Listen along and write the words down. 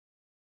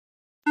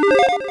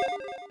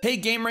Hey,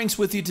 GameRanks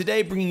with you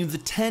today, bringing you the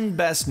 10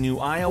 best new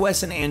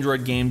iOS and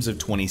Android games of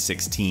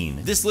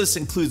 2016. This list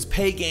includes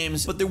pay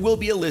games, but there will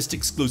be a list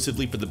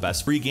exclusively for the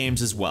best free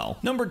games as well.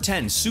 Number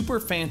 10,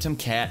 Super Phantom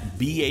Cat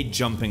Be a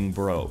Jumping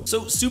Bro.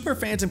 So Super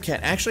Phantom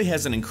Cat actually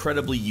has an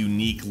incredibly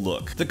unique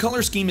look. The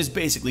color scheme is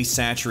basically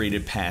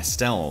saturated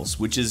pastels,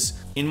 which is,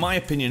 in my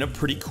opinion, a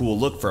pretty cool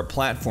look for a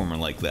platformer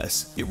like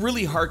this. It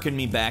really harkened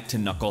me back to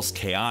Knuckles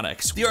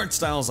Chaotix. The art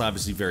style is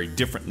obviously very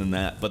different than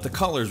that, but the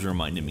colors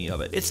reminded me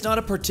of it. It's not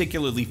a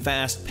particularly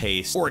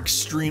fast-paced or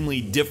extremely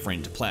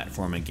different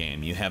platforming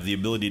game. You have the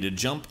ability to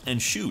jump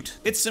and shoot.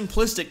 It's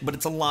simplistic, but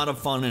it's a lot of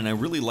fun, and I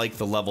really like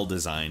the level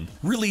design.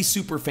 Really,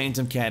 Super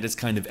Phantom Cat is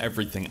kind of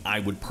everything I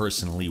would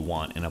personally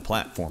want in a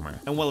platformer.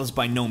 And while it's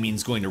by no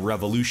means going to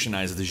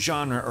revolutionize the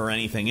genre or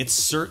anything, it's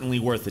certainly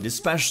worth it,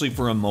 especially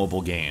for a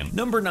mobile game.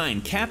 Number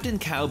 9, Captain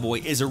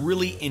Cowboy is a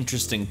really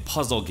interesting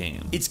puzzle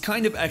game. It's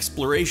kind of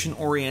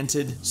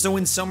exploration-oriented, so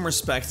in some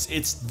respects,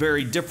 it's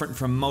very different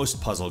from most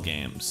puzzle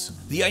games.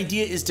 The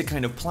idea is to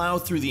kind of plow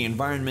through the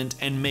environment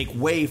and make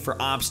way for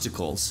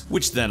obstacles,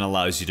 which then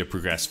allows you to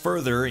progress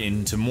further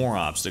into more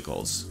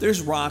obstacles.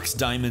 There's rocks,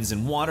 diamonds,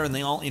 and water, and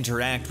they all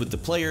interact with the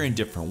player in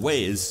different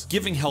ways,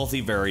 giving healthy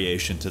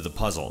variation to the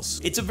puzzles.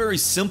 It's a very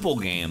simple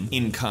game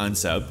in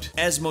concept,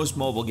 as most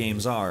mobile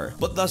games are,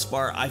 but thus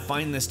far I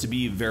find this to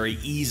be very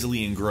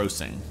easily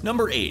engrossing.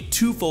 Number 8,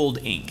 Twofold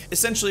Inc.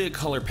 Essentially a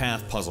color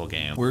path puzzle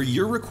game, where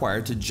you're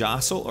required to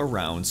jostle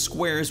around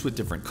squares with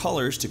different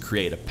colors to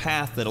create a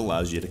path that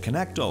allows you to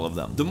connect all of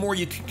them. The more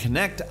you can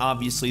connect,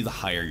 obviously the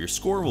higher your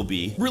score will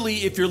be. Really,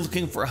 if you're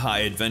looking for high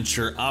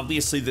adventure,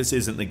 obviously this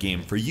isn't the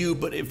game for you,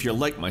 but if you're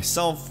like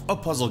myself, a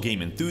puzzle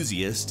game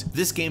enthusiast,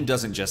 this game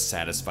doesn't just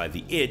satisfy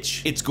the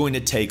itch, it's going to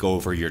take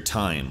over your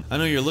time. I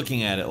know you're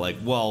looking at it like,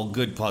 well,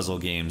 good puzzle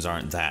games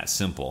aren't that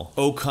simple.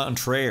 Au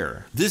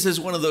contraire. This is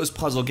one of those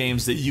puzzle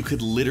games that you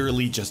could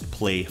literally just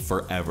play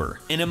forever.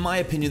 And in my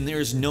opinion, there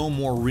is no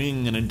more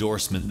ringing an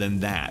endorsement than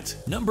that.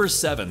 Number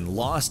 7,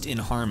 Lost in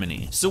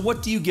Harmony. So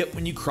what do you get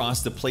when you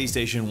cross the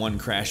PlayStation 1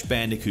 Crash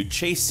Bandicoot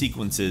chase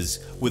sequences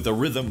with a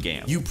rhythm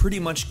game? You pretty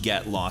much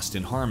get Lost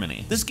in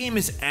Harmony. This game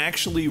is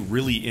actually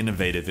really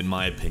innovative in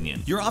my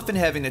opinion. You're often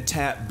having to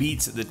tap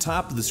beats at the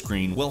top of the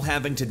screen while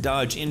having to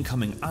dodge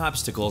incoming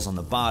obstacles on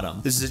the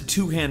bottom. This is a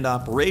two-hand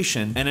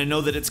operation, and I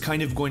know that it's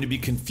kind of going to be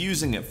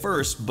confusing at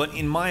first, but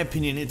in my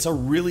opinion, it's a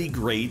really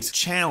great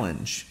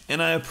challenge,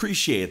 and I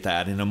appreciate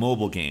that in a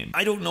mobile game.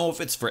 I don't know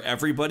if it's for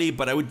everybody,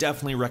 but I would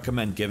definitely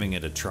recommend giving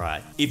it a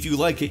try. If you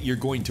like it, you're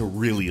going to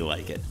really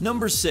like it.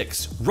 Number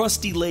 6,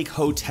 Rusty Lake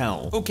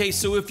Hotel. Okay,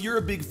 so if you're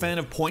a big fan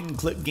of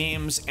point-and-click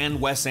games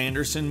and Wes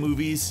Anderson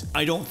movies,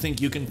 I don't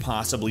think you can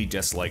possibly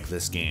dislike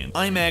this game.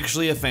 I'm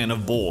actually a fan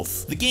of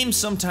both. The game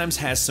sometimes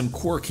has some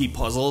quirky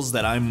puzzles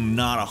that I'm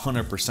not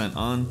 100%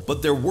 on,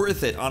 but they're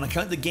worth it on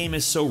account the game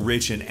is so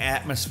rich in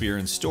atmosphere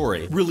and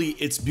story. Really,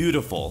 it's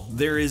beautiful.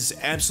 There is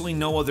absolutely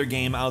no other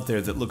game out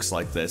there that looks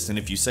like this, and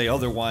if you say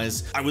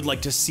otherwise, I would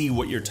like to see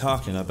what you're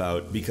talking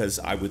about because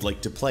I would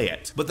like to play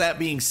it. But that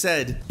being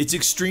said, it's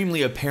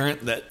extremely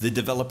apparent that the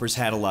developers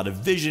had a lot of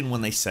vision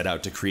when they set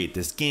out to create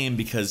this game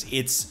because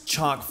it's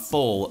chock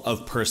full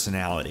of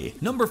personality.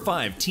 Number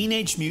 5,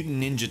 Teenage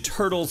Mutant Ninja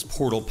Turtles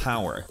Portal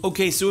Power.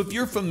 Okay, so if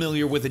you're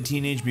familiar with a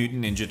Teenage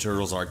Mutant Ninja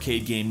Turtles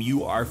arcade game,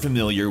 you are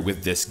familiar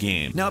with this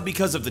game. Now,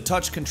 because of the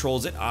touch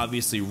controls, it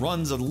obviously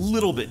runs a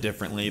little bit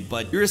differently,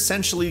 but you're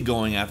essentially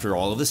going after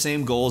all of the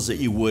same goals that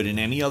you would in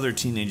any other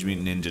Teenage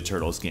Mutant Ninja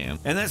Turtles game.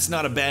 And that's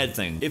not a bad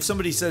thing. If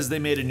somebody says they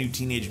made a new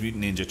Teenage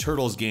Mutant Ninja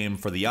Turtles game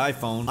for the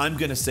iPhone, I'm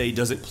gonna say,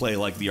 does it play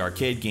like the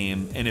arcade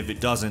game? And if it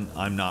doesn't,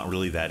 I'm not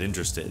really that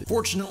interested.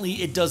 Fortunately,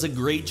 it does a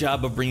great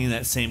job of bringing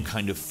that same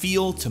kind of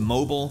feel to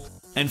mobile.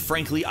 And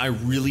frankly, I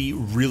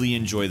really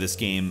enjoy this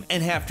game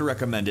and have to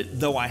recommend it,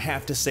 though I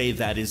have to say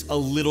that is a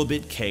little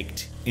bit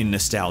caked in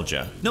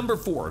nostalgia. Number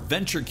 4,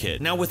 Venture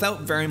Kid. Now,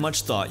 without very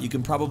much thought, you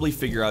can probably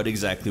figure out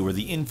exactly where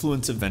the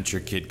influence of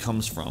Venture Kid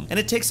comes from. And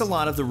it takes a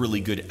lot of the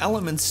really good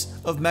elements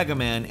of Mega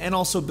Man and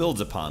also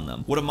builds upon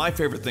them. One of my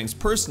favorite things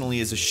personally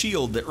is a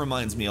shield that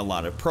reminds me a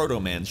lot of Proto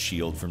Man's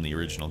shield from the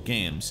original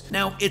games.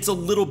 Now, it's a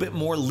little bit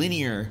more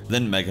linear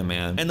than Mega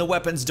Man, and the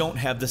weapons don't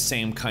have the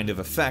same kind of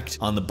effect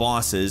on the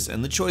bosses,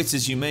 and the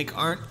choices you make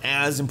aren't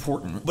as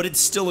important, but it's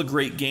still a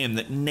great game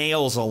that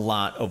nails a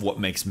lot of what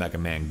makes Mega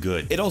Man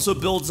good. It also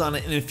builds on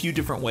it in a few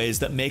different ways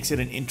that makes it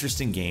an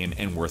interesting game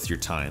and worth your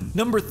time.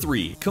 Number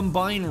 3,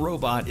 Combine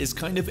Robot is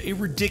kind of a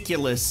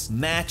ridiculous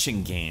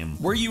matching game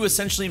where you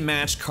essentially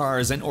match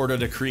cars in order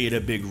to create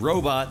a big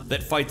robot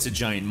that fights a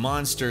giant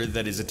monster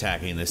that is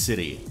attacking the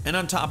city. And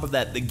on top of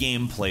that, the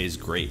game plays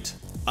great.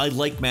 I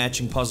like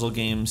matching puzzle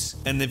games,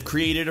 and they've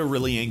created a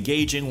really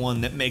engaging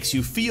one that makes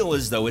you feel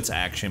as though it's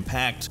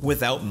action-packed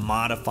without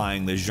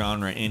modifying the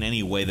genre in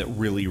any way that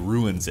really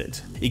ruins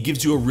it. It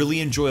gives you a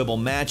really enjoyable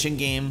matching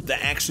game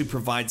that actually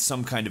provides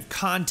some kind of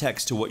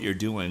context to what you're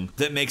doing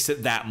that makes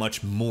it that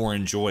much more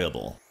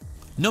enjoyable.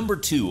 Number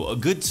 2, A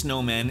Good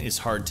Snowman is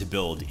Hard to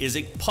Build is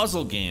a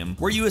puzzle game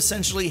where you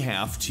essentially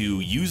have to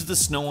use the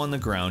snow on the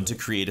ground to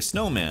create a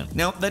snowman.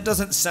 Now, that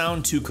doesn't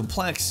sound too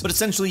complex, but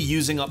essentially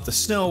using up the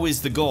snow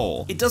is the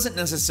goal. It doesn't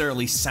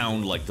necessarily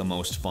sound like the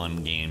most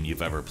fun game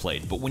you've ever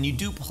played, but when you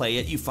do play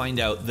it, you find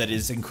out that it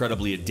is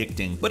incredibly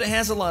addicting, but it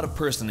has a lot of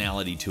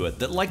personality to it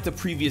that, like the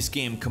previous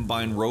game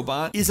Combined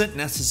Robot, isn't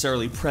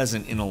necessarily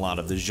present in a lot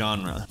of the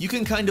genre. You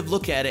can kind of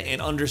look at it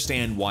and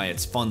understand why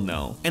it's fun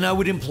though, and I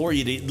would implore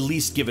you to at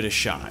least give it a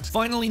shot.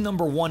 Finally,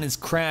 number 1 is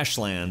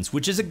Crashlands,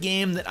 which is a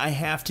game that I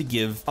have to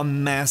give a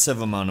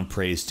massive amount of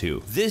praise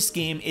to. This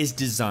game is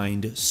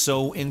designed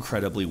so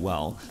incredibly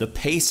well. The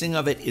pacing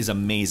of it is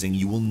amazing.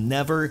 You will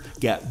never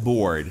get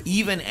bored,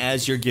 even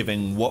as you're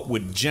giving what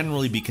would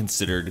generally be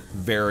considered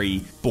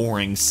very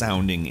boring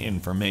sounding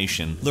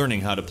information,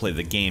 learning how to play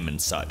the game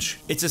and such.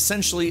 It's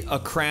essentially a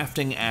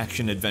crafting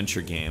action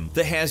adventure game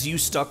that has you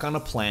stuck on a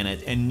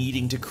planet and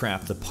needing to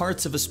craft the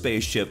parts of a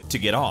spaceship to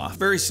get off.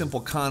 Very simple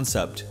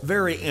concept,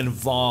 very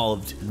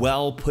involved,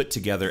 well put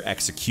together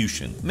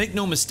execution. Make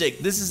no mistake,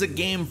 this is a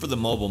game for the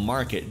mobile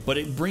market, but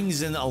it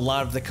brings in a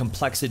lot of the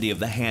complexity of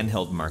the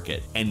handheld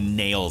market and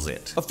nails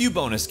it. A few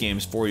bonus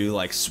games for you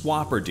like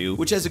Swapperdo,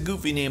 which has a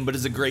goofy name but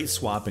is a great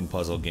swapping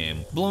puzzle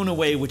game, Blown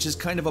Away, which is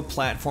kind of a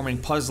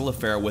platforming puzzle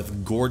affair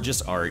with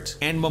gorgeous art,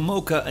 and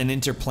Momoka, an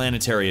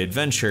interplanetary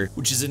adventure,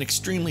 which is an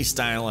extremely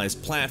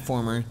stylized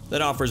platformer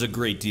that offers a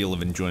great deal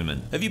of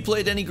enjoyment. Have you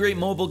played any great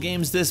mobile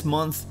games this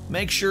month?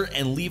 Make sure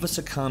and leave us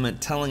a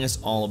comment telling us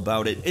all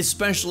about it,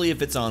 especially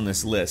if it's on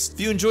this list.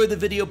 If you enjoyed the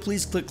video,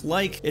 please click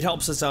like, it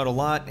helps us out a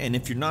lot, and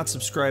if you're not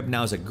subscribed,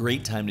 now's a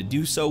great time to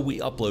do so. We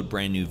upload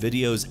brand new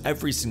videos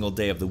every single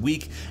day of the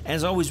week.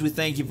 As always, we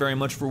thank you very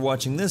much for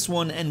watching this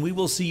one, and we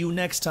will see you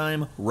next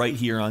time right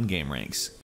here on GameRanks.